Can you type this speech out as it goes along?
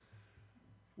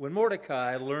When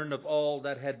Mordecai learned of all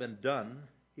that had been done,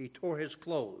 he tore his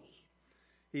clothes.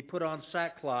 He put on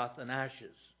sackcloth and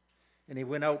ashes, and he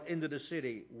went out into the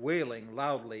city, wailing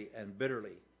loudly and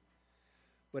bitterly.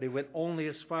 But he went only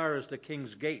as far as the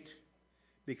king's gate,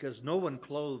 because no one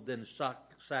clothed in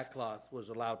sackcloth was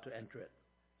allowed to enter it.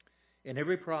 In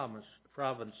every province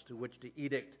to which the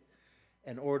edict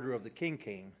and order of the king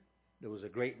came, there was a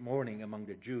great mourning among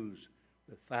the Jews,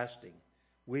 with fasting,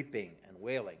 weeping, and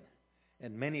wailing,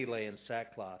 and many lay in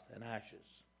sackcloth and ashes.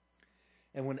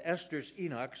 And when Esther's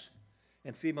eunuchs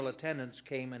and female attendants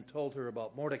came and told her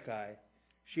about Mordecai,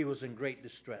 she was in great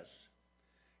distress.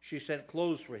 She sent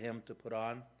clothes for him to put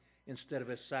on instead of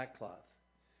his sackcloth,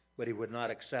 but he would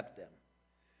not accept them.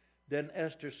 Then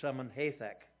Esther summoned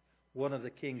Hathach, one of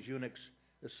the king's eunuchs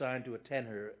assigned to attend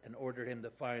her, and ordered him to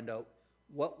find out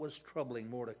what was troubling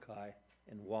Mordecai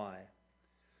and why.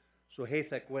 So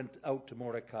Hathach went out to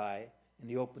Mordecai in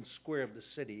the open square of the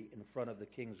city in front of the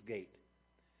king's gate.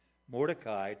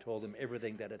 Mordecai told him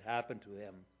everything that had happened to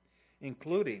him,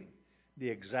 including the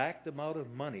exact amount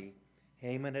of money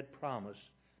Haman had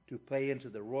promised to pay into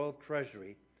the royal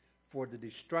treasury for the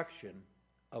destruction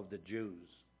of the Jews.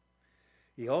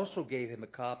 He also gave him a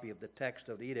copy of the text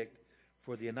of the edict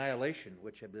for the annihilation,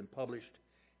 which had been published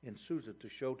in Susa, to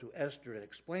show to Esther and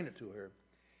explain it to her.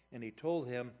 And he told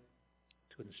him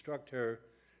to instruct her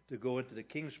to go into the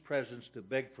king's presence to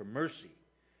beg for mercy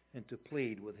and to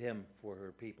plead with him for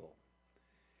her people.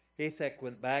 Hathach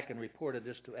went back and reported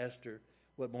this to Esther,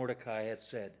 what Mordecai had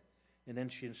said. And then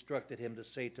she instructed him to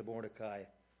say to Mordecai,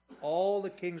 "All the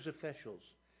king's officials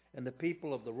and the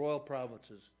people of the royal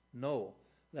provinces know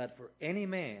that for any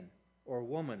man or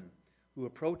woman who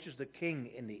approaches the king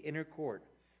in the inner court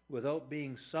without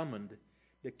being summoned,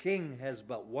 the king has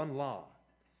but one law,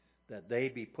 that they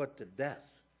be put to death,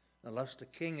 unless the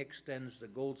king extends the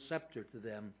gold scepter to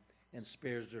them and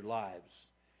spares their lives.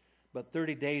 But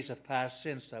 30 days have passed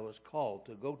since I was called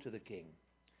to go to the king."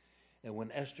 And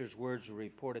when Esther's words were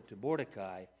reported to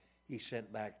Mordecai, he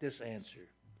sent back this answer: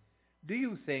 "Do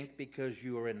you think, because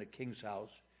you are in the king's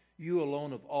house, you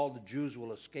alone of all the Jews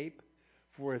will escape?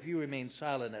 For if you remain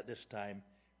silent at this time,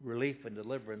 relief and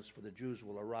deliverance for the Jews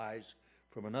will arise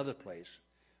from another place,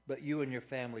 but you and your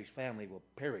family's family will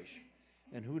perish.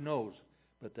 And who knows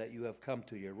but that you have come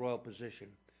to your royal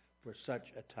position for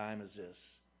such a time as this?"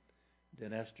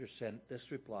 Then Esther sent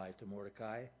this reply to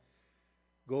Mordecai: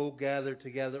 "Go gather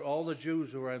together all the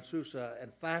Jews who are in Susa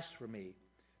and fast for me.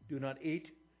 Do not eat,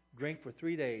 drink for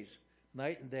 3 days,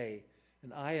 night and day,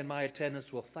 and I and my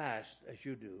attendants will fast as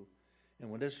you do. And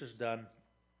when this is done,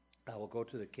 I will go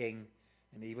to the king,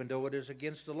 and even though it is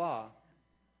against the law,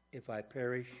 if I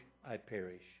perish, I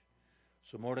perish."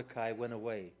 So Mordecai went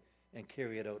away and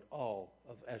carried out all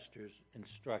of Esther's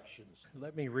instructions.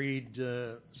 Let me read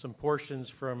some portions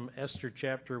from Esther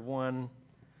chapter 1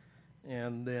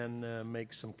 and then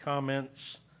make some comments.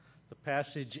 The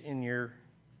passage in your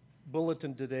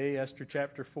bulletin today, Esther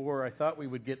chapter 4, I thought we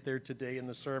would get there today in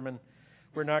the sermon.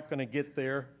 We're not going to get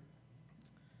there.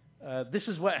 This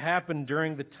is what happened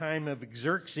during the time of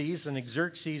Xerxes, and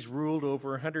Xerxes ruled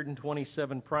over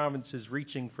 127 provinces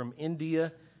reaching from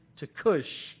India to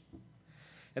Cush.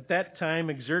 At that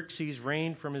time, Xerxes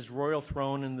reigned from his royal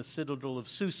throne in the citadel of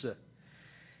Susa.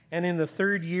 And in the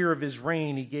 3rd year of his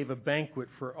reign, he gave a banquet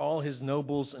for all his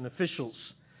nobles and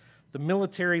officials. The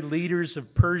military leaders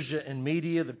of Persia and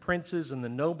Media, the princes and the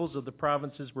nobles of the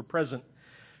provinces were present.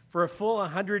 For a full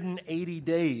 180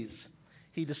 days,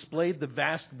 he displayed the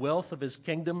vast wealth of his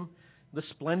kingdom, the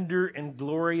splendor and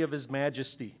glory of his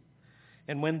majesty.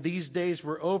 And when these days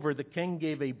were over, the king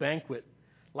gave a banquet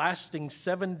lasting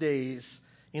 7 days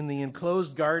in the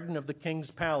enclosed garden of the king's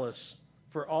palace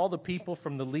for all the people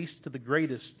from the least to the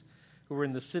greatest who were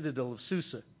in the citadel of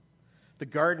Susa. The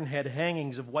garden had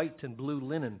hangings of white and blue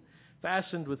linen,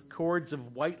 fastened with cords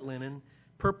of white linen,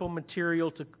 purple material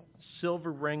to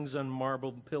silver rings on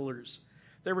marble pillars.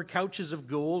 There were couches of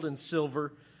gold and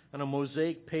silver on a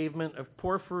mosaic pavement of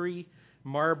porphyry,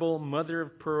 marble, mother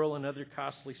of pearl, and other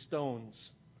costly stones.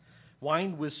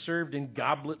 Wine was served in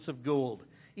goblets of gold,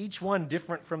 each one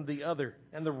different from the other,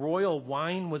 and the royal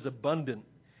wine was abundant,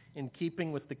 in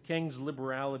keeping with the king's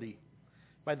liberality.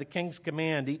 By the king's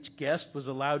command, each guest was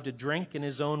allowed to drink in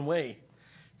his own way,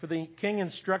 for the king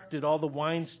instructed all the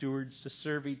wine stewards to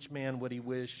serve each man what he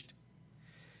wished.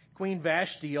 Queen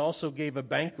Vashti also gave a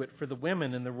banquet for the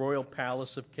women in the royal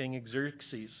palace of King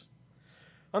Xerxes.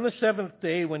 On the 7th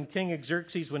day, when King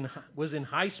Xerxes was in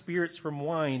high spirits from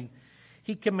wine,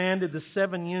 he commanded the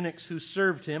 7 eunuchs who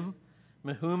served him,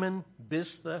 Mehuman,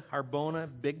 Biztha, Harbona,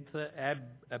 Bigtha,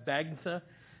 Abagtha,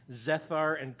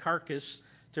 Zethar, and Carcass,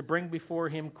 to bring before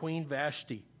him Queen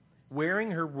Vashti,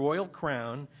 wearing her royal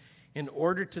crown in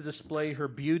order to display her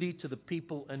beauty to the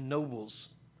people and nobles,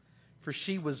 for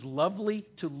she was lovely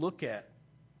to look at.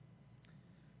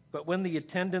 But when the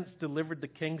attendants delivered the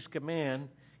king's command,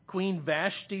 Queen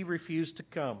Vashti refused to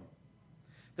come.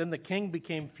 Then the king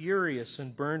became furious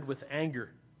and burned with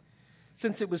anger.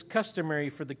 Since it was customary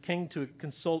for the king to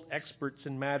consult experts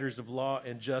in matters of law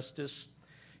and justice,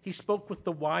 he spoke with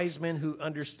the wise men who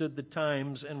understood the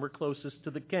times and were closest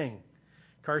to the king: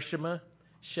 Karshima,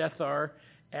 Shethar,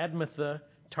 Admatha,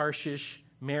 Tarshish,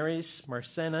 Meres,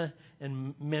 Marsena,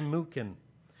 and Memucan,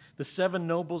 the 7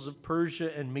 nobles of Persia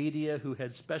and Media who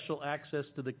had special access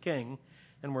to the king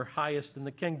and were highest in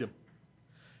the kingdom.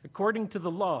 According to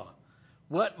the law,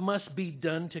 what must be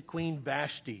done to Queen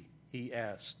Vashti? He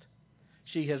asked.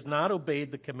 She has not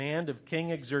obeyed the command of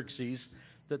King Xerxes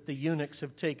that the eunuchs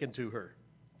have taken to her.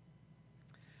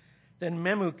 Then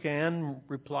Memucan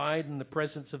replied in the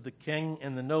presence of the king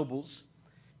and the nobles,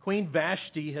 Queen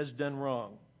Vashti has done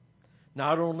wrong,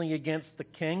 not only against the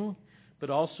king, but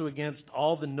also against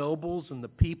all the nobles and the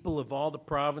people of all the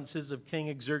provinces of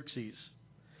King Xerxes.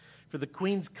 For the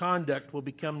queen's conduct will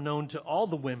become known to all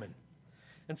the women,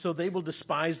 and so they will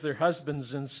despise their husbands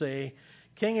and say,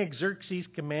 King Xerxes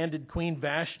commanded Queen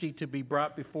Vashti to be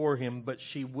brought before him, but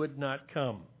she would not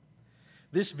come.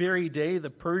 This very day, the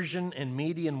Persian and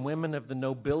Median women of the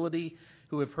nobility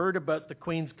who have heard about the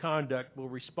queen's conduct will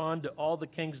respond to all the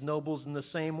king's nobles in the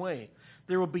same way.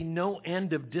 There will be no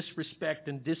end of disrespect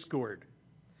and discord.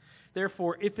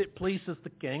 Therefore, if it pleases the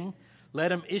king,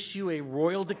 let him issue a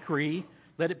royal decree.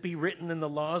 Let it be written in the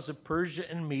laws of Persia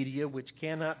and Media, which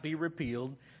cannot be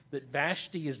repealed, that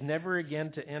Vashti is never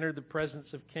again to enter the presence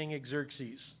of King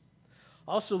Xerxes.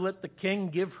 Also let the king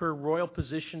give her royal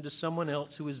position to someone else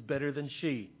who is better than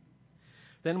she.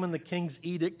 Then when the king's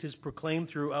edict is proclaimed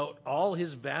throughout all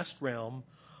his vast realm,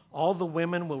 all the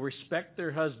women will respect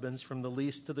their husbands from the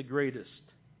least to the greatest.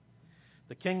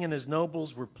 The king and his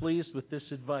nobles were pleased with this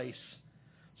advice.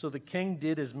 So the king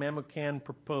did as Memucan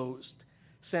proposed,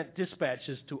 sent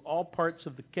dispatches to all parts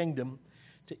of the kingdom,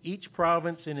 to each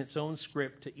province in its own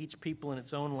script, to each people in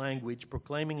its own language,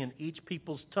 proclaiming in each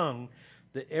people's tongue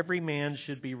that every man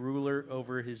should be ruler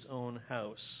over his own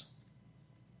house.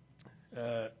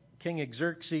 King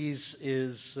Xerxes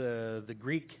is the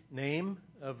Greek name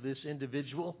of this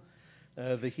individual.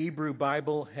 The Hebrew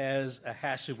Bible has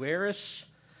Ahasuerus,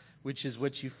 which is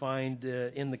what you find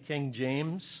in the King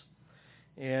James.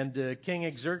 And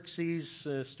King Xerxes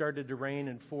started to reign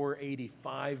in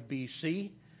 485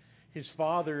 BC. His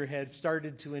father had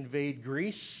started to invade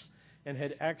Greece and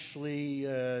had actually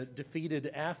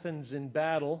defeated Athens in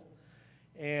battle.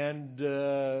 And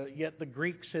yet the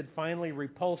Greeks had finally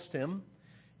repulsed him.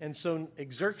 And so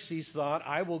Xerxes thought,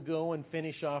 I will go and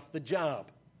finish off the job.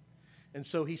 And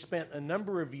so he spent a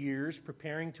number of years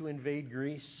preparing to invade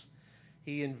Greece.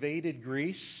 He invaded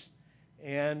Greece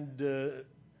and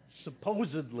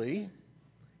supposedly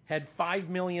had 5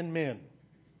 million men.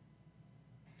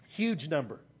 Huge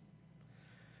number.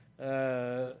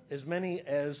 As many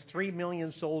as 3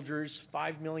 million soldiers,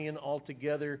 5 million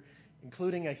altogether,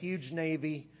 including a huge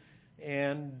navy.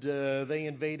 And they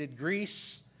invaded Greece,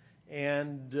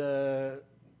 and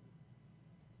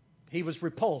he was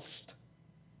repulsed.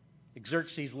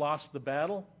 Xerxes lost the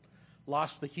battle,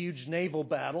 lost the huge naval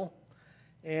battle,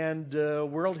 and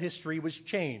world history was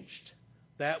changed.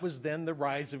 That was then the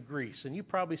rise of Greece. And you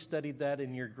probably studied that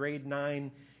in your grade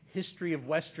 9 History of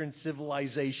Western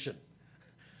Civilization.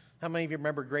 How many of you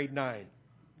remember grade 9?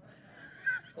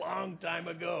 Long time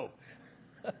ago.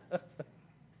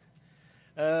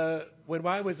 When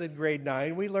I was in grade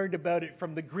 9, we learned about it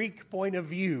from the Greek point of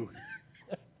view.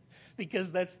 Because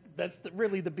that's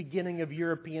really the beginning of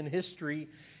European history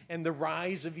and the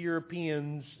rise of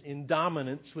Europeans in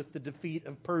dominance with the defeat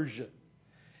of Persia.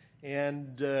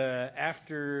 And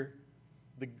after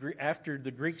the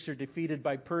Greeks are defeated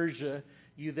by Persia,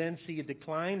 you then see a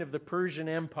decline of the Persian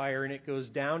Empire, and it goes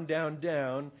down, down,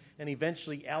 down, and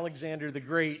eventually Alexander the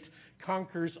Great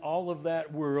conquers all of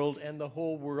that world, and the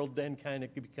whole world then kind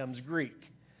of becomes Greek.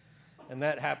 And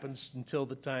that happens until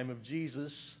the time of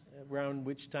Jesus, around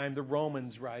which time the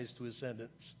Romans rise to ascendance.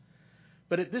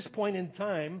 But at this point in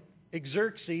time,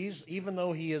 Xerxes, even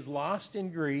though he is lost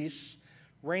in Greece,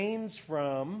 reigns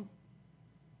from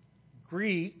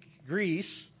Greece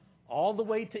all the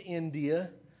way to India,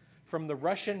 from the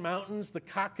Russian mountains, the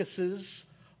Caucasus,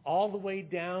 all the way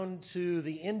down to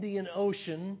the Indian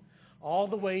Ocean, all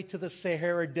the way to the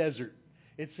Sahara Desert.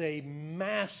 It's a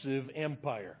massive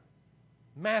empire.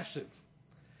 Massive.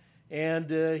 And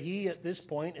he, at this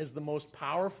point, is the most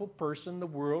powerful person the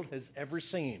world has ever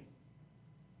seen.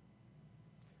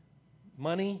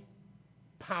 money,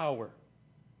 power.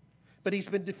 But he's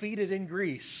been defeated in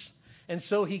Greece. And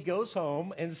so he goes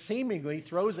home and seemingly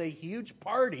throws a huge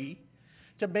party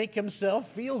to make himself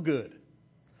feel good.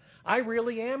 I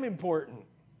really am important.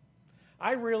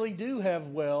 I really do have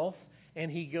wealth. And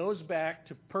he goes back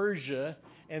to Persia,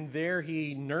 and there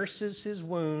he nurses his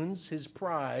wounds, his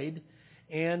pride,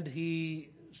 and he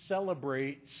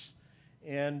celebrates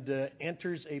and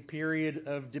enters a period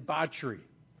of debauchery.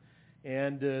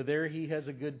 And there he has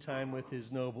a good time with his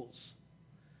nobles.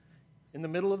 In the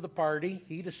middle of the party,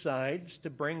 he decides to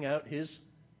bring out his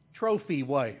trophy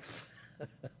wife.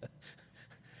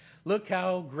 Look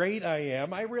how great I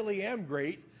am. I really am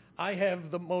great. I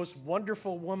have the most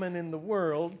wonderful woman in the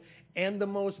world and the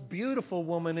most beautiful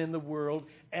woman in the world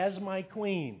as my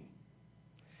queen.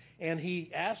 And he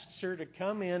asks her to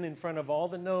come in front of all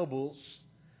the nobles,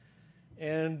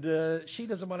 and she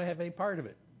doesn't want to have any part of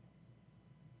it.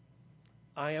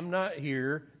 I am not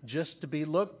here just to be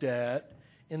looked at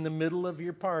in the middle of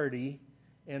your party,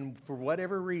 and for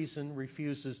whatever reason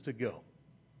refuses to go.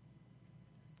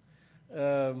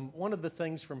 One of the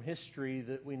things from history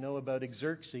that we know about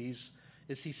Xerxes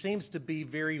is he seems to be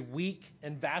very weak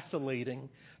and vacillating,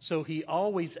 so he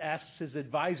always asks his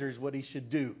advisors what he should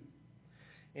do.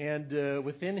 And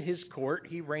within his court,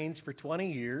 he reigns for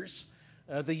 20 years.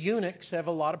 The eunuchs have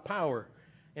a lot of power,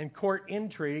 and court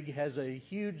intrigue has a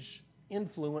huge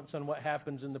influence on what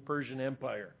happens in the Persian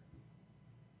Empire.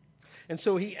 And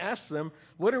so he asks them,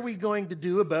 what are we going to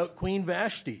do about Queen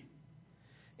Vashti?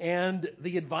 And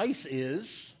the advice is,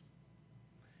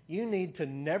 you need to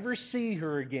never see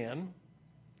her again.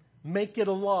 Make it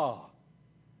a law.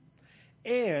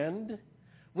 And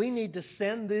we need to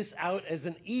send this out as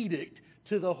an edict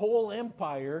to the whole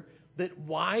empire that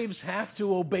wives have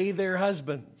to obey their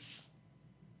husbands.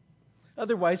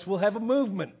 Otherwise, we'll have a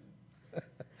movement.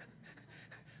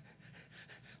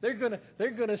 They're going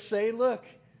to say, look,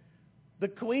 the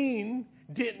queen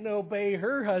didn't obey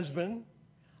her husband.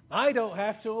 I don't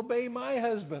have to obey my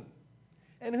husband.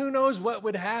 And who knows what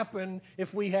would happen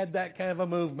if we had that kind of a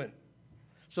movement.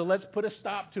 So let's put a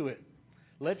stop to it.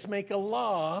 Let's make a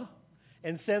law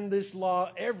and send this law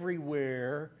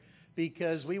everywhere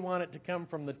because we want it to come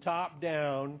from the top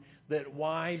down that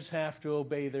wives have to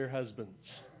obey their husbands.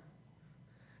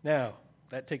 Now,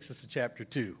 that takes us to chapter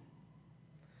 2.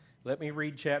 Let me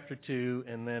read chapter 2,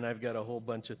 and then I've got a whole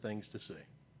bunch of things to say.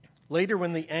 Later,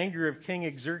 when the anger of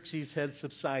King Xerxes had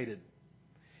subsided,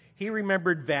 he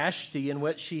remembered Vashti and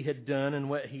what she had done and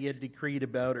what he had decreed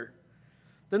about her.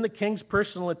 Then the king's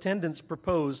personal attendants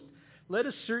proposed, let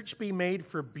a search be made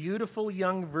for beautiful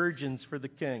young virgins for the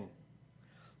king.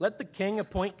 Let the king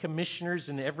appoint commissioners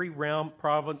in every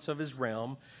province of his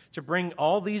realm to bring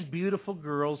all these beautiful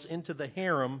girls into the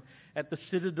harem at the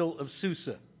citadel of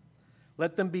Susa.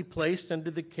 Let them be placed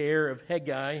under the care of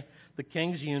Hegai, the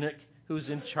king's eunuch, who is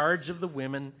in charge of the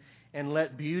women, and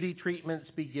let beauty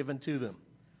treatments be given to them.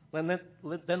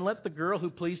 Then let the girl who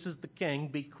pleases the king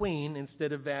be queen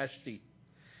instead of Vashti.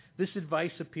 This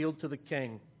advice appealed to the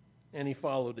king, and he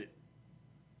followed it.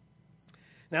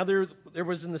 Now there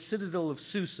was in the citadel of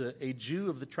Susa a Jew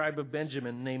of the tribe of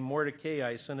Benjamin named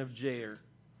Mordecai, son of Jair,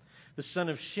 the son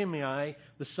of Shimei,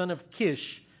 the son of Kish,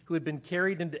 who had been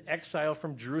carried into exile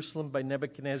from Jerusalem by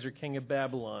Nebuchadnezzar, king of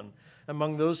Babylon,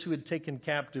 among those who had taken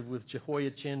captive with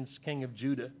Jehoiachin, king of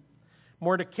Judah.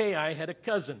 Mordecai had a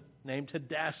cousin named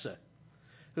Hadassah,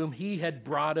 whom he had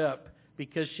brought up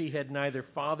because she had neither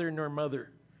father nor mother.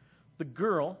 The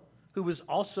girl, who was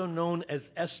also known as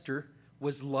Esther,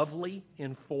 was lovely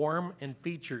in form and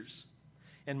features,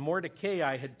 and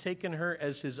Mordecai had taken her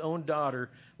as his own daughter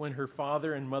when her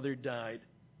father and mother died.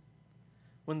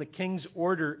 When the king's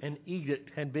order and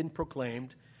edict had been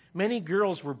proclaimed, many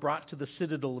girls were brought to the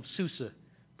citadel of Susa,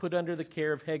 put under the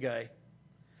care of Hegai.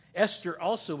 Esther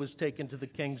also was taken to the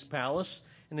king's palace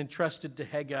and entrusted to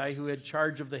Hegai, who had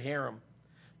charge of the harem.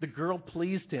 The girl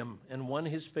pleased him and won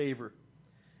his favor.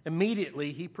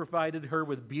 Immediately, he provided her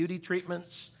with beauty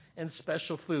treatments and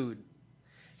special food.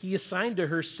 He assigned to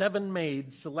her 7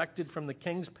 maids selected from the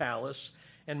king's palace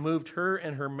and moved her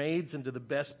and her maids into the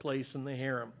best place in the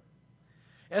harem.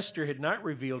 Esther had not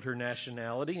revealed her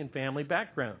nationality and family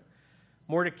background.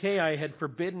 Mordecai had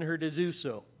forbidden her to do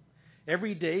so.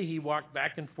 Every day he walked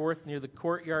back and forth near the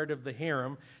courtyard of the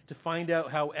harem to find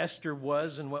out how Esther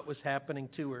was and what was happening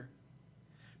to her.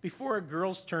 Before a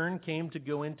girl's turn came to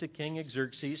go into King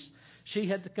Xerxes, she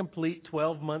had to complete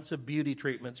 12 months of beauty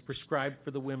treatments prescribed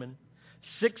for the women,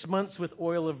 6 months with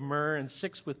oil of myrrh and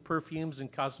 6 with perfumes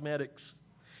and cosmetics.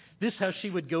 This is how she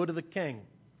would go to the king.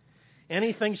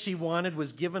 Anything she wanted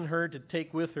was given her to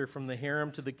take with her from the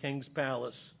harem to the king's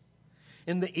palace.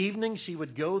 In the evening she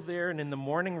would go there, and in the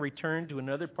morning return to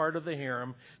another part of the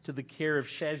harem to the care of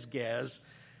Shashgaz,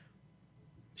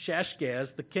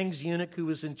 the king's eunuch who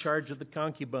was in charge of the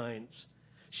concubines.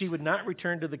 She would not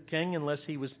return to the king unless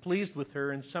he was pleased with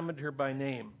her and summoned her by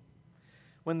name.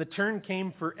 When the turn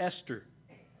came for Esther,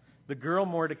 the girl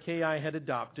Mordecai had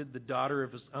adopted, the daughter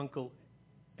of his uncle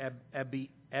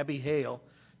Abihail,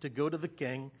 to go to the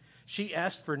king, she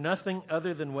asked for nothing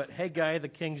other than what Hegai, the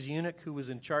king's eunuch who was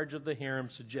in charge of the harem,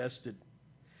 suggested.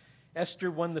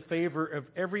 Esther won the favor of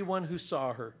everyone who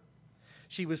saw her.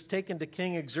 She was taken to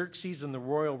King Xerxes in the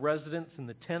royal residence in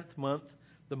the 10th month,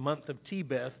 the month of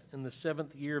Tebeth, in the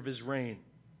 7th year of his reign.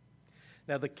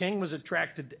 Now the king was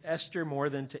attracted to Esther more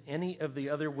than to any of the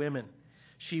other women.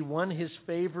 She won his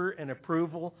favor and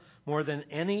approval more than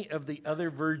any of the other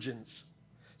virgins.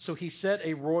 So he set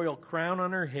a royal crown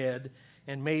on her head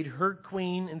and made her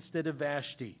queen instead of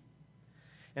Vashti.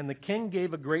 And the king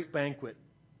gave a great banquet,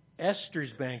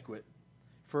 Esther's banquet,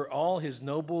 for all his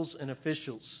nobles and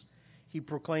officials. He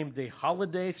proclaimed a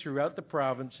holiday throughout the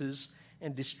provinces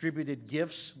and distributed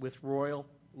gifts with royal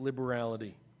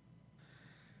liberality.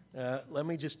 Let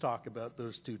me just talk about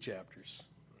those two chapters.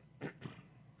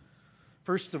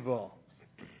 First of all,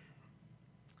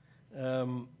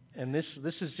 and this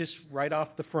is just right off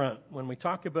the front, when we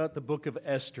talk about the book of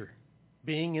Esther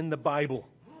being in the Bible,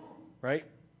 right?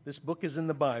 This book is in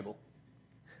the Bible.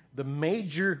 The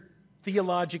major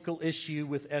theological issue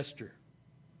with Esther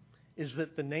is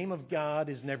that the name of God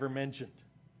is never mentioned.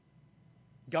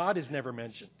 God is never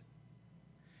mentioned.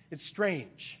 It's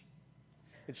strange.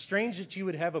 It's strange that you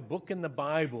would have a book in the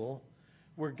Bible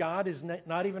where God is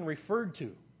not even referred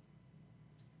to.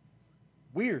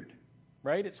 Weird,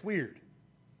 right? It's weird.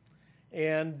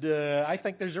 And I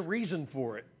think there's a reason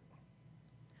for it.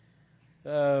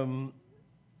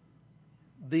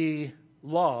 The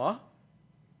law,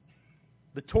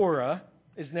 the Torah,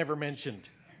 is never mentioned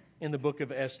in the book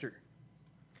of Esther.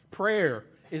 Prayer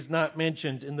is not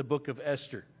mentioned in the book of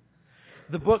Esther.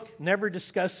 The book never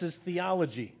discusses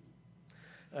theology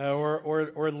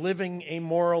or living a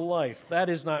moral life. That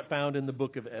is not found in the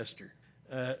book of Esther.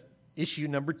 Issue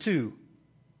number 2.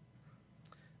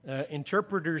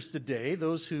 Interpreters today,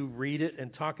 those who read it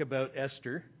and talk about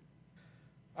Esther,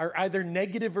 are either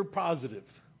negative or positive.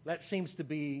 That seems to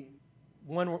be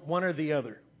one or the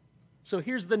other. So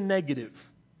here's the negative.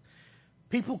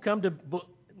 People come to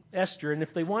Esther, and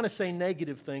if they want to say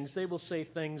negative things, they will say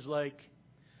things like,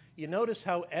 you notice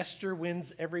how Esther wins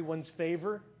everyone's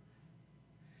favor?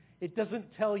 It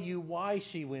doesn't tell you why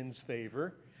she wins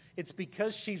favor. It's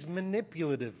because she's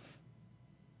manipulative.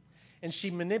 And she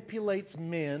manipulates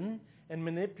men and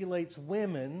manipulates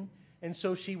women, and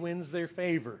so she wins their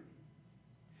favor.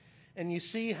 And you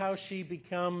see how she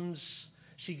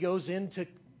goes into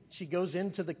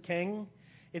the king.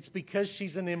 It's because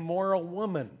she's an immoral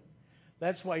woman.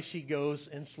 That's why she goes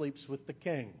and sleeps with the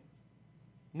king.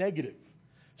 Negative.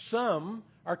 Some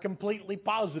are completely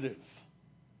positive.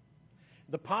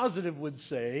 The positive would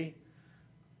say,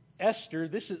 Esther,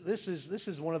 this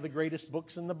is one of the greatest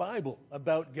books in the Bible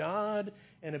about God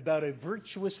and about a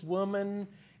virtuous woman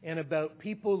and about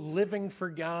people living for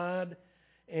God.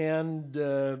 And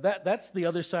that's the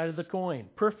other side of the coin.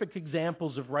 Perfect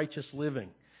examples of righteous living.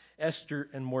 Esther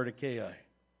and Mordecai.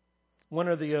 One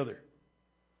or the other.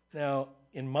 Now,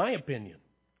 in my opinion,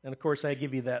 and of course I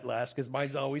give you that last because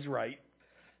mine's always right,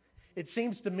 it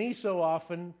seems to me so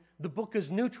often the book is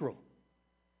neutral.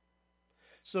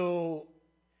 So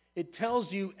it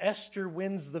tells you Esther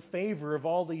wins the favor of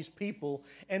all these people,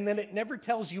 and then it never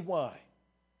tells you why.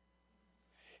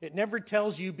 It never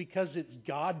tells you because it's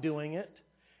God doing it,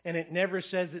 and it never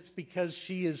says it's because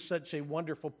she is such a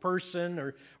wonderful person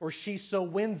or she so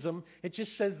wins them. It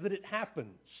just says that it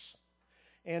happens,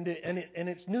 and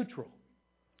it's neutral.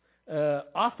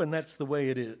 Often that's the way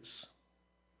it is.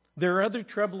 There are other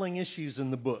troubling issues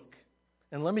in the book,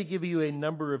 and let me give you a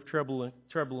number of troubling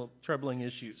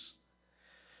issues.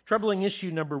 Troubling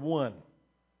issue number 1.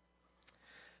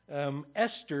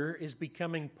 Esther is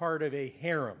becoming part of a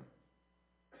harem.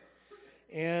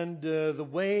 And the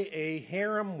way a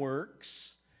harem works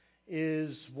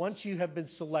is once you have been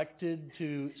selected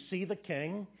to see the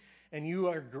king, and you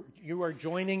are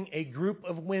joining a group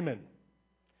of women.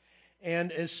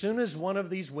 And as soon as one of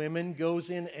these women goes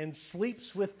in and sleeps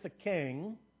with the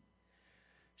king,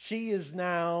 she is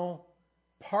now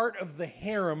part of the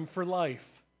harem for life.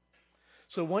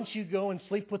 So once you go and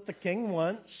sleep with the king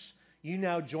once, you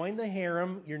now join the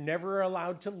harem. You're never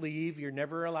allowed to leave. You're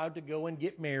never allowed to go and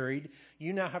get married.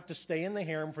 You now have to stay in the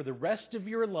harem for the rest of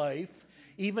your life,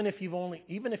 even if you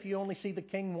only see the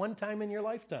king one time in your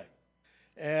lifetime.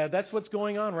 That's what's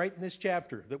going on right in this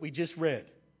chapter that we just read.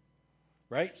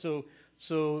 Right? So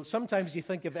sometimes you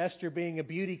think of Esther being a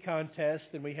beauty contest,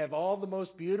 and we have all the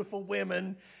most beautiful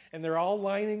women, and they're all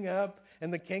lining up,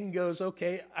 and the king goes,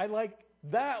 okay, I like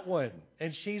that one,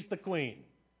 and she's the queen.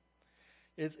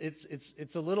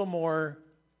 It's a little more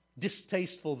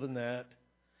distasteful than that.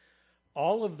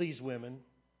 All of these women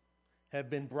have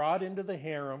been brought into the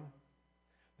harem.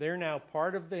 They're now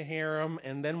part of the harem,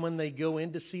 and then when they go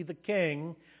in to see the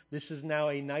king, this is now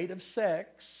a night of sex.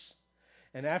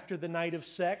 And after the night of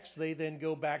sex, they then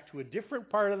go back to a different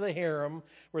part of the harem,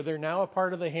 where they're now a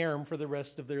part of the harem for the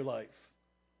rest of their life.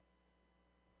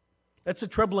 That's a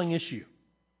troubling issue.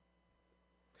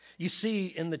 You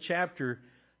see in the chapter,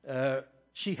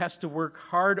 she has to work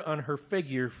hard on her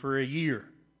figure for a year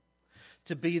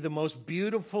to be the most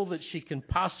beautiful that she can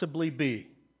possibly be.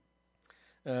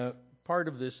 Part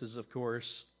of this is, of course,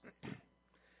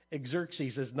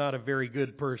 Xerxes is not a very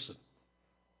good person.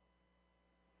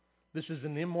 This is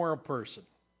an immoral person.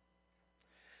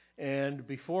 And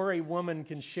before a woman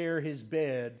can share his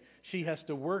bed, she has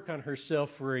to work on herself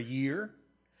for a year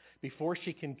before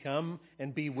she can come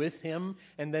and be with him.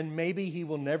 And then maybe he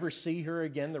will never see her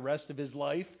again the rest of his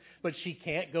life, but she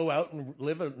can't go out and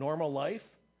live a normal life.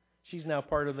 She's now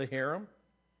part of the harem.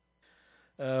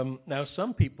 Now,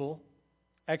 some people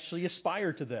actually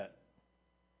aspire to that.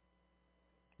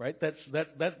 Right? That's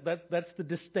the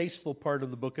distasteful part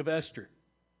of the book of Esther.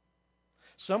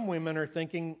 Some women are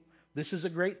thinking this is a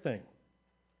great thing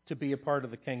to be a part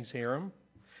of the king's harem,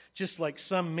 just like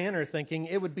some men are thinking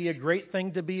it would be a great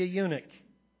thing to be a eunuch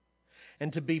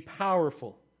and to be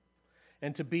powerful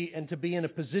and to be in a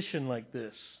position like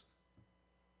this.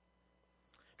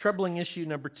 Troubling issue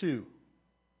number 2.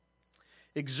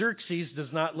 Xerxes does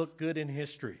not look good in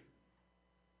history.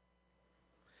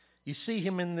 You see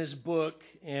him in this book,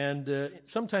 and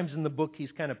sometimes in the book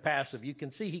he's kind of passive. You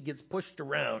can see he gets pushed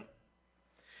around.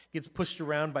 Gets pushed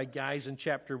around by guys in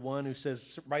chapter 1 who says,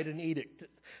 write an edict.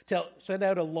 Send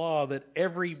out a law that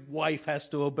every wife has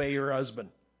to obey her husband.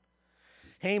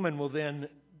 Haman will then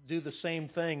do the same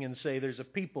thing and say, there's a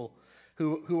people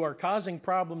who are causing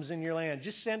problems in your land.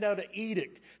 Just send out an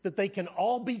edict that they can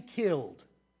all be killed.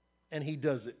 And he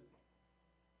does it.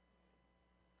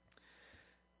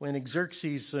 When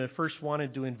Xerxes first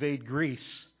wanted to invade Greece,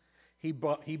 he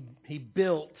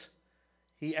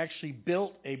actually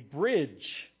built a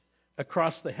bridge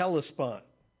across the Hellespont.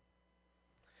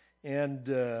 And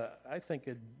I think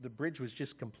the bridge was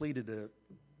just completed a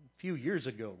few years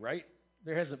ago, right?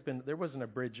 There wasn't a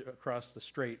bridge across the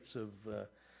straits of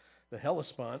the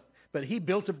Hellespont, but he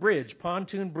built a bridge,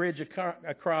 pontoon bridge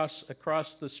across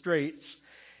the straits,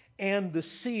 and the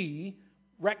sea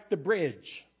wrecked the bridge.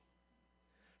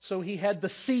 So he had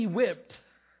the sea whipped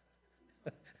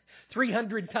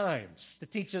 300 times to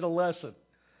teach it a lesson.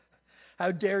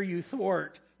 How dare you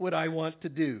thwart what I want to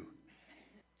do?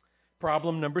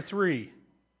 Problem number 3.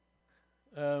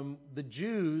 The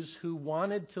Jews who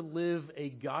wanted to live a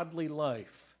godly life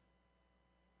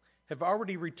have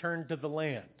already returned to the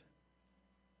land.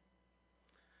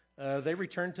 They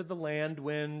returned to the land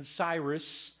when Cyrus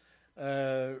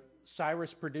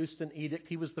produced an edict.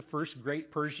 He was the first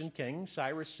great Persian king.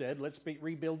 Cyrus said, let's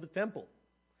rebuild the temple.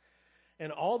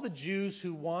 And all the Jews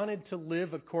who wanted to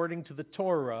live according to the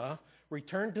Torah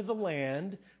returned to the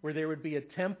land where there would be a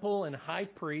temple and high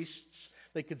priests.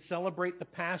 They could celebrate the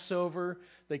Passover.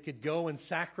 They could go and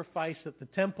sacrifice at the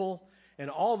temple. And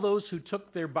all those who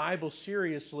took their Bible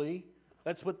seriously,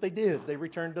 that's what they did. They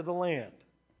returned to the land.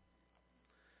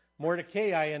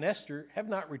 Mordecai and Esther have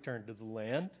not returned to the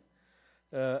land.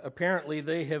 Apparently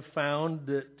they have found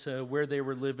that where they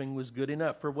were living was good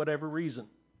enough for whatever reason.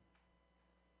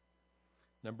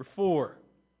 Number 4.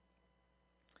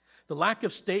 The lack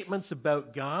of statements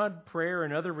about God, prayer,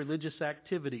 and other religious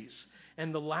activities,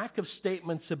 and the lack of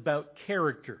statements about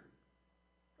character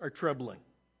are troubling.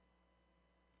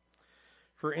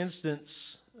 For instance,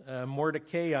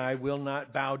 Mordecai will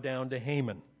not bow down to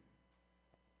Haman.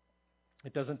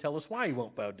 It doesn't tell us why he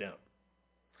won't bow down.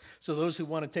 So those who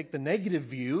want to take the negative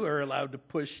view are allowed to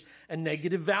push a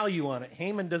negative value on it.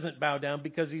 Haman doesn't bow down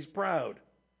because he's proud.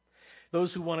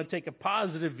 Those who want to take a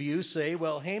positive view say,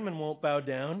 well, Haman won't bow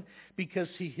down because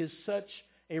he is such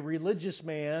a religious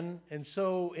man and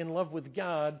so in love with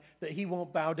God that he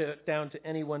won't bow down to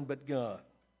anyone but God.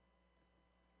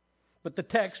 But the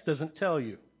text doesn't tell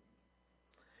you.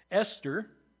 Esther,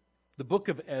 the book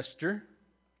of Esther,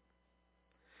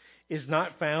 is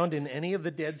not found in any of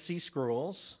the Dead Sea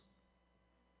Scrolls,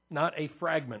 not a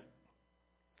fragment.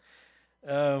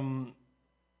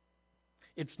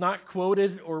 It's not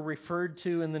quoted or referred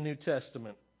to in the New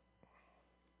Testament.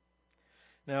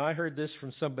 Now, I heard this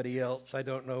from somebody else, I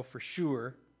don't know for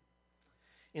sure.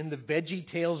 In the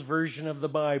VeggieTales version of the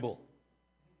Bible,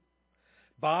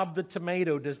 Bob the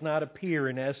Tomato does not appear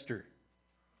in Esther.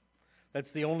 That's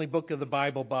the only book of the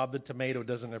Bible Bob the Tomato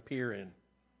doesn't appear in.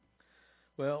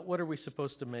 Well, what are we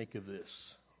supposed to make of this?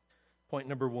 Point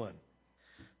number one.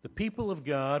 The people of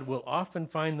God will often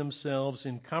find themselves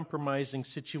in compromising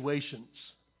situations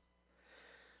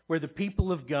where the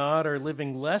people of God are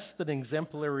living less than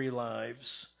exemplary lives,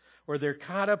 or they're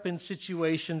caught up in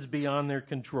situations beyond their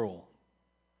control.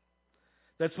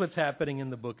 That's what's happening in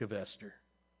the book of Esther.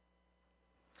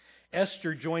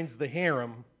 Esther joins the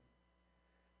harem.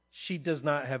 She does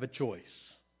not have a choice.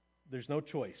 There's no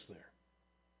choice there.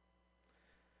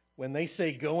 When they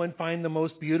say, go and find the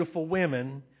most beautiful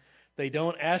women, they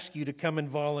don't ask you to come and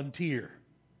volunteer.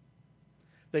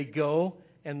 They go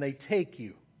and they take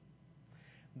you.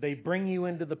 They bring you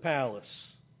into the palace.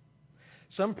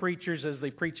 Some preachers, as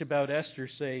they preach about Esther,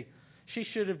 say, she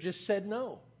should have just said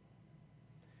no.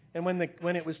 And when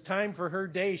it was time for her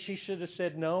day, she should have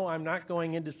said, no, I'm not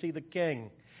going in to see the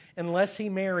king unless he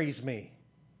marries me.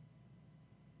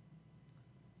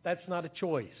 That's not a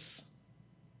choice.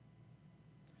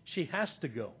 She has to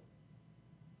go.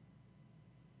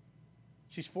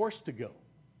 She's forced to go.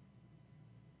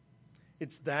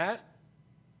 It's that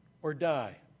or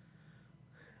die.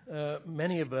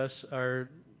 Many of us are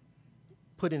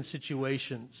put in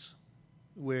situations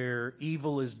where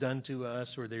evil is done to us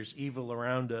or there's evil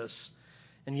around us,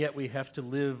 and yet we have to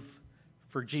live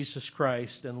for Jesus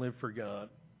Christ and live for God.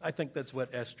 I think that's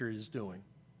what Esther is doing.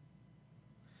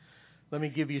 Let me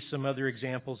give you some other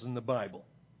examples in the Bible.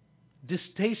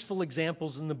 Distasteful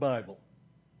examples in the Bible.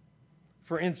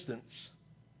 For instance,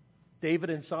 David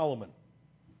and Solomon.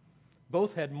 They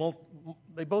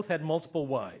both had multiple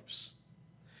wives.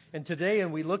 And today,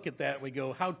 when we look at that, we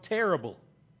go, how terrible.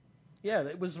 Yeah,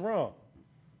 it was wrong.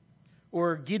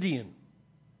 Or Gideon.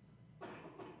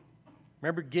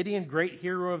 Remember Gideon, great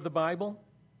hero of the Bible?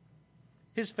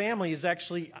 His family is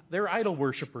actually, they're idol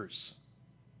worshipers.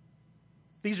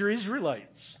 These are Israelites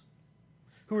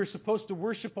who are supposed to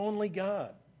worship only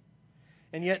God.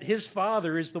 And yet his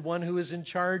father is the one who is in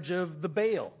charge of the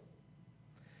Baal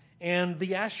and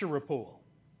the Asherah pole,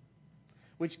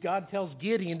 which God tells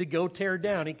Gideon to go tear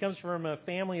down. He comes from a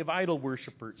family of idol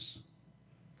worshipers.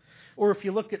 Or if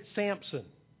you look at Samson,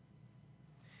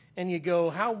 and you go,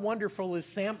 how wonderful is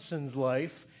Samson's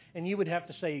life? And you would have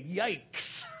to say, yikes.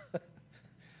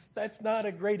 That's not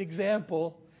a great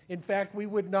example. In fact, we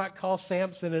would not call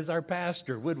Samson as our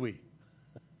pastor, would we?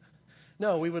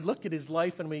 No, we would look at his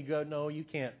life and we go, no, you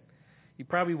can't. You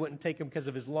probably wouldn't take him because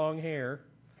of his long hair.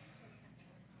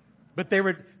 But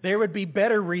there would be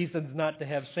better reasons not to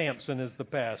have Samson as the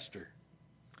pastor.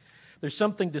 There's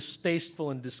something distasteful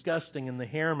and disgusting in the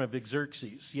harem of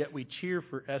Xerxes, yet we cheer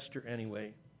for Esther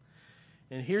anyway.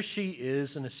 And here she is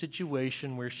in a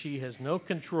situation where she has no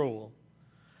control,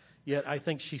 yet I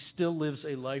think she still lives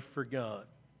a life for God.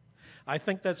 I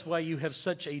think that's why you have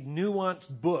such a nuanced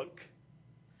book.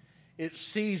 It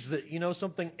sees that,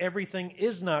 something, everything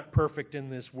is not perfect in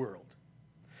this world.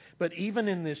 But even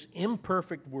in this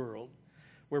imperfect world,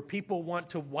 where people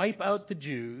want to wipe out the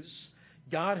Jews,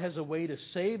 God has a way to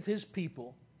save his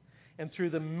people. And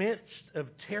through the midst of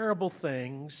terrible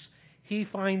things, he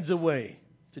finds a way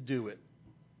to do it.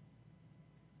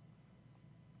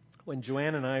 When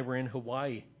Joanne and I were in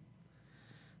Hawaii,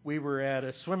 we were at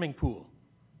a swimming pool.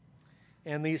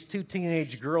 And these two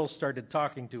teenage girls started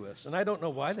talking to us. And I don't know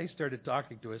why they started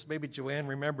talking to us. Maybe Joanne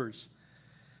remembers.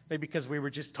 Maybe because we were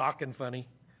just talking funny.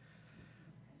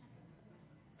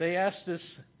 They asked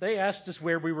us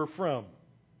where we were from.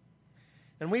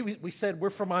 And we said we're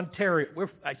from Ontario.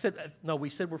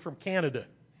 We said we're from Canada.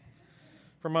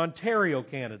 From Ontario,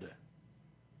 Canada.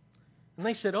 And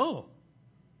they said, oh,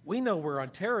 we know where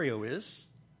Ontario is.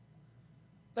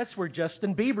 That's where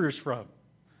Justin Bieber's from.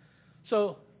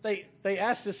 So they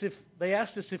asked us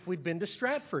if we'd been to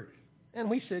Stratford.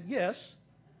 And we said, yes.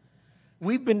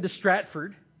 We've been to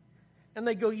Stratford. And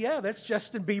they go, yeah, that's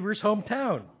Justin Bieber's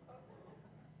hometown.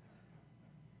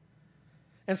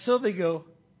 And so they go,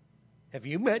 have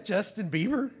you met Justin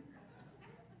Bieber?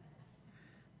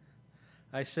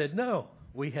 I said, no,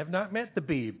 we have not met the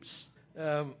Biebs.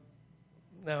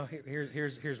 Now,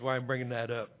 here's why I'm bringing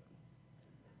that up.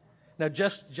 Now,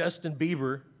 Justin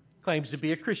Bieber claims to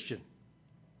be a Christian.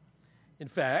 In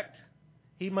fact,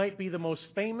 he might be the most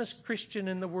famous Christian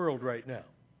in the world right now.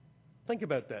 Think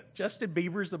about that. Justin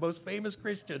Bieber is the most famous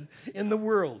Christian in the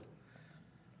world.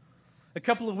 A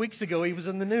couple of weeks ago, he was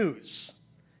in the news.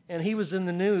 And he was in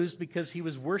the news because he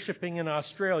was worshiping in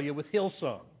Australia with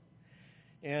Hillsong.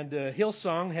 And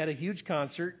Hillsong had a huge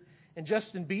concert, and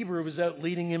Justin Bieber was out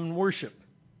leading him in worship.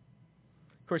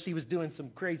 Of course, he was doing some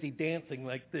crazy dancing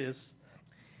like this.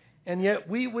 And yet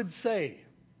we would say,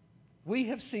 we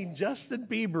have seen Justin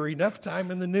Bieber enough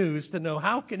time in the news to know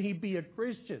how can he be a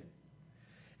Christian?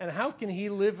 And how can he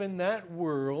live in that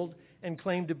world and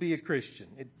claim to be a Christian?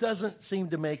 It doesn't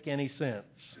seem to make any sense.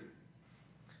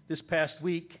 This past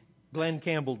week, Glenn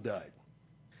Campbell died.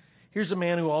 Here's a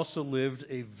man who also lived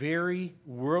a very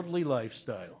worldly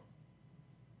lifestyle.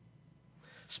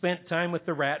 Spent time with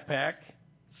the Rat Pack,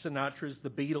 Sinatra's The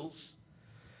Beatles.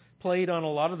 Played on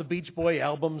a lot of the Beach Boy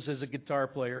albums as a guitar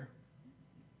player.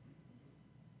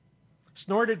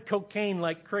 Snorted cocaine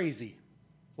like crazy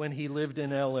when he lived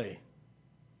in L.A.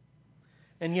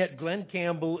 And yet Glenn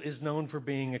Campbell is known for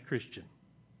being a Christian.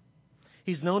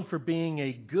 He's known for being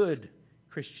a good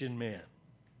Christian man.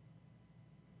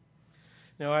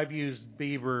 Now, I've used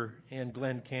Bieber and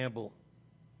Glenn Campbell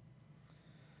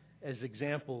as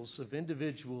examples of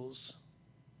individuals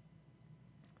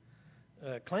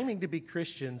claiming to be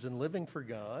Christians and living for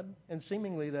God, and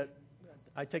seemingly that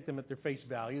I take them at their face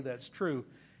value, that's true.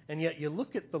 And yet you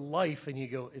look at the life and you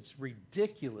go, it's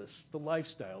ridiculous, the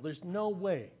lifestyle. There's no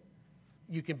way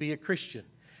you can be a Christian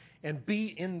and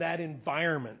be in that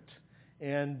environment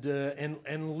and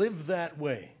live that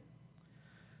way.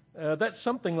 That's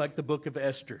something like the book of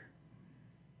Esther.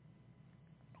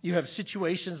 You have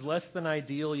situations less than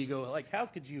ideal. You go, like, how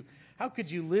could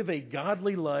you live a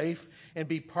godly life and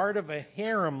be part of a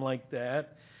harem like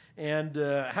that? And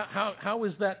how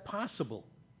is that possible?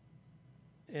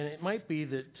 And it might be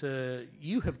that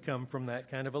you have come from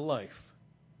that kind of a life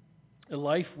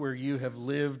where you have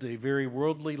lived a very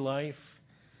worldly life,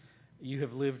 you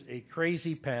have lived a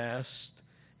crazy past,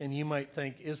 and you might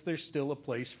think, is there still a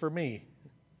place for me?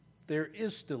 There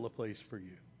is still a place for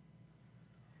you.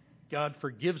 God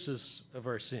forgives us of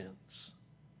our sins.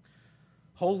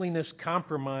 Holiness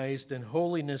compromised and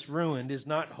holiness ruined is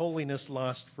not holiness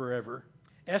lost forever.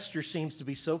 Esther seems to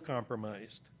be so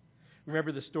compromised.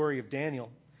 Remember the story of Daniel.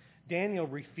 Daniel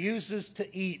refuses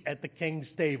to eat at the king's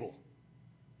table.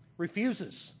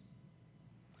 Refuses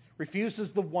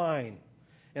the wine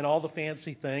and all the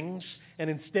fancy things, and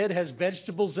instead has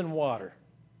vegetables and water.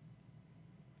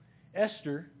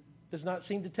 Esther does not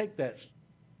seem to take that.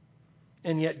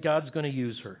 And yet God's going to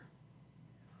use her.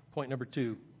 Point number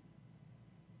 2.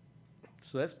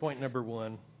 So that's point number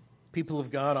 1. People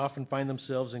of God often find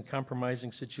themselves in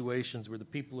compromising situations where the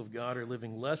people of God are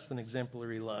living less than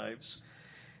exemplary lives,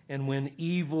 and when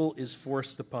evil is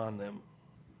forced upon them.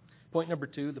 Point number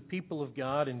 2, the people of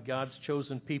God and God's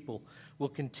chosen people will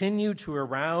continue to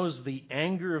arouse the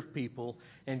anger of people,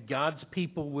 and God's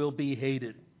people will be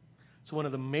hated. It's one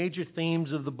of the major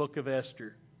themes of the book of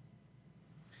Esther.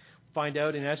 Find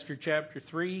out in Esther chapter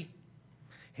 3,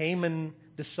 Haman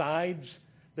decides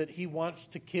that he wants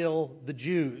to kill the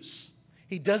Jews.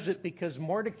 He does it because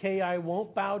Mordecai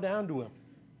won't bow down to him.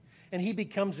 And he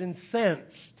becomes incensed.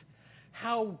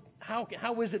 How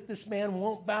is it this man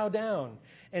won't bow down?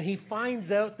 And he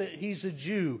finds out that he's a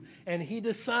Jew. And he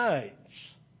decides,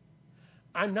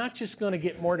 I'm not just going to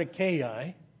get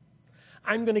Mordecai.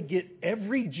 I'm going to get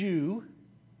every Jew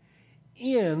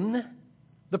in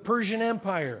the Persian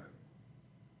Empire.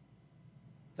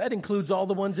 That includes all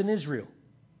the ones in Israel.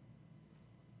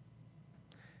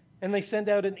 And they send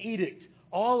out an edict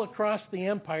all across the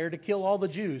empire to kill all the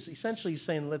Jews. Essentially he's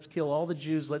saying, let's kill all the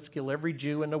Jews, let's kill every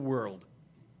Jew in the world.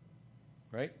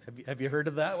 Right? Have you heard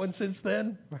of that one since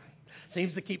then?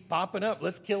 Seems to keep popping up.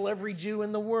 Let's kill every Jew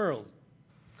in the world.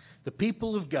 The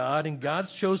people of God and God's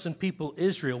chosen people,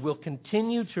 Israel, will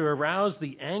continue to arouse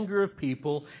the anger of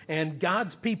people, and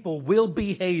God's people will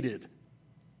be hated. I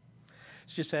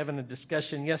was just having a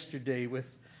discussion yesterday with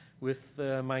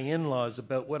my in-laws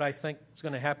about what I think is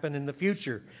going to happen in the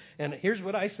future. And here's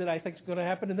what I said I think is going to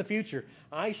happen in the future.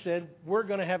 I said we're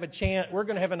going to have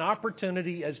an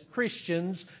opportunity as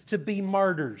Christians to be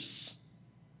martyrs.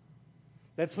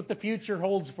 That's what the future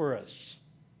holds for us.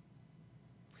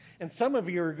 And some of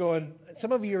you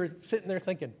are sitting there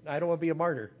thinking, I don't want to be a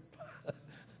martyr.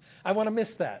 I want to miss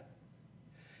that.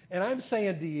 And I'm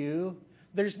saying to you,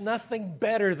 there's nothing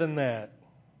better than that.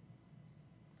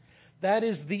 That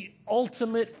is the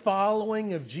ultimate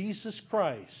following of Jesus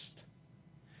Christ.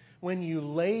 When you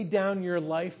lay down your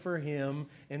life for Him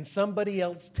and somebody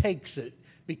else takes it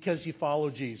because you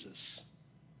follow Jesus.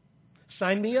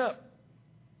 Sign me up.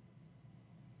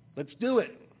 Let's do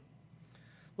it.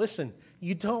 Listen,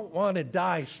 you don't want to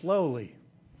die slowly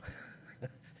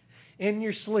in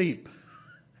your sleep.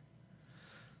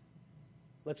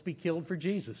 Let's be killed for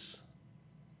Jesus.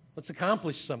 Let's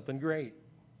accomplish something great.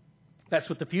 That's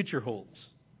what the future holds.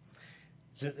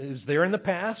 is there in the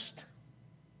past,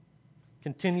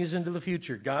 continues into the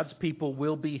future. God's people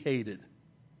will be hated.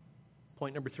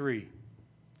 Point number 3,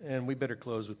 and we better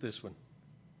close with this one.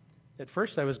 At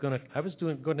first, I was going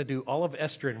to do all of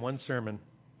Esther in one sermon.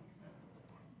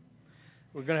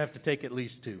 We're going to have to take at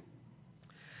least 2.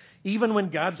 Even when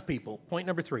God's people, point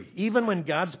number 3, even when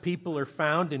God's people are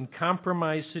found in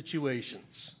compromised situations,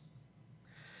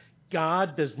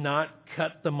 God does not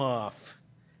cut them off.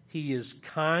 He is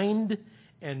kind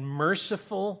and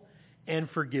merciful and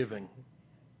forgiving.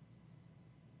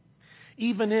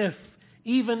 Even if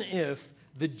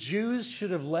the Jews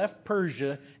should have left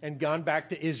Persia and gone back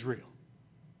to Israel,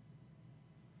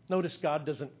 notice God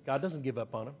doesn't give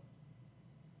up on them.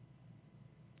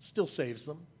 Still saves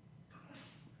them.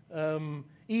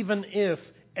 Even if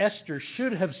Esther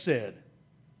should have said,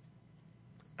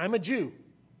 I'm a Jew,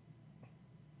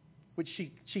 which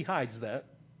she hides that.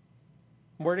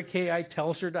 Mordecai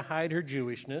tells her to hide her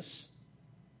Jewishness.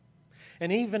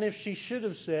 And even if she should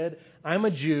have said, I'm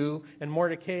a Jew, and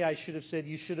Mordecai should have said,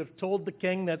 you should have told the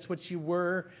king that's what you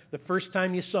were the first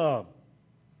time you saw him.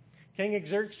 King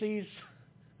Xerxes,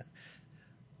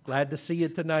 glad to see you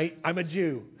tonight. I'm a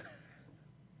Jew.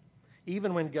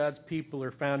 Even when God's people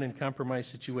are found in compromised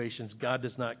situations, God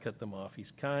does not cut them off.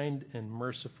 He's kind and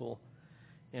merciful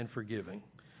and forgiving.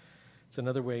 It's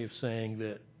another way of saying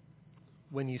that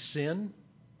when you sin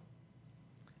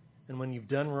and when you've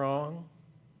done wrong,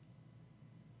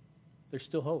 there's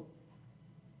still hope.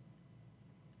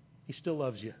 He still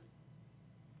loves you,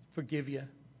 forgive you.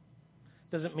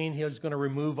 Doesn't mean He's going to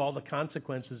remove all the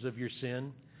consequences of your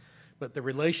sin, but the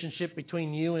relationship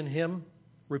between you and Him,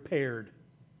 repaired.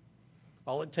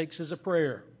 All it takes is a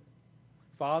prayer.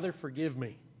 Father, forgive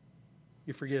me.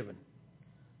 You're forgiven.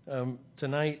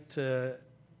 Tonight at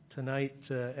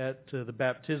the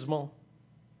baptismal,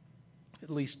 at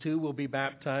least 2 will be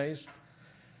baptized.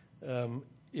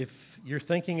 If you're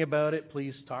thinking about it,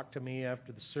 please talk to me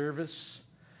after the service.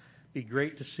 Be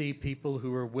great to see people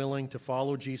who are willing to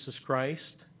follow Jesus Christ,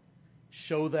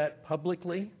 show that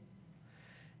publicly,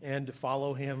 and to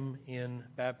follow Him in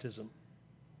baptism.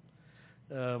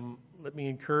 Let me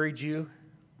encourage you.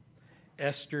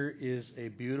 Esther is a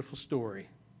beautiful story.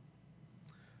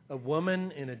 A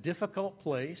woman in a difficult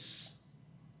place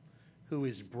who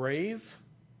is brave,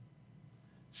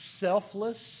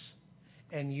 selfless,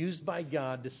 and used by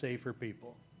God to save her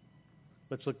people.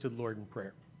 Let's look to the Lord in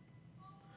prayer.